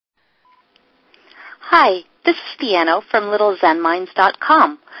Hi, this is Theano from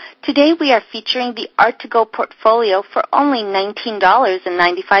LittleZenMinds.com. Today we are featuring the Art2Go portfolio for only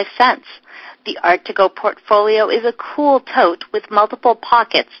 $19.95. The Art2Go portfolio is a cool tote with multiple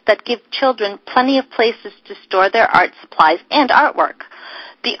pockets that give children plenty of places to store their art supplies and artwork.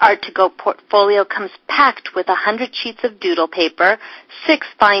 The Art2Go portfolio comes packed with 100 sheets of doodle paper, 6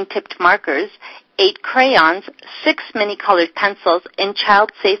 fine-tipped markers, 8 crayons, 6 mini-colored pencils, and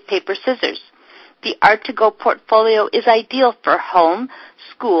child-safe paper scissors. The Art2Go portfolio is ideal for home,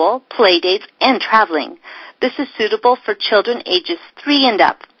 school, playdates, and traveling. This is suitable for children ages 3 and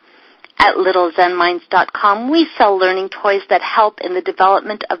up. At LittleZenMinds.com, we sell learning toys that help in the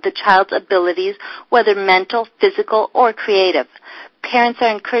development of the child's abilities, whether mental, physical, or creative. Parents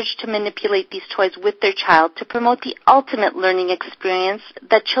are encouraged to manipulate these toys with their child to promote the ultimate learning experience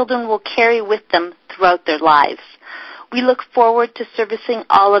that children will carry with them throughout their lives. We look forward to servicing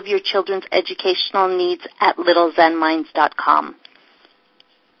all of your children's educational needs at LittleZenMinds.com.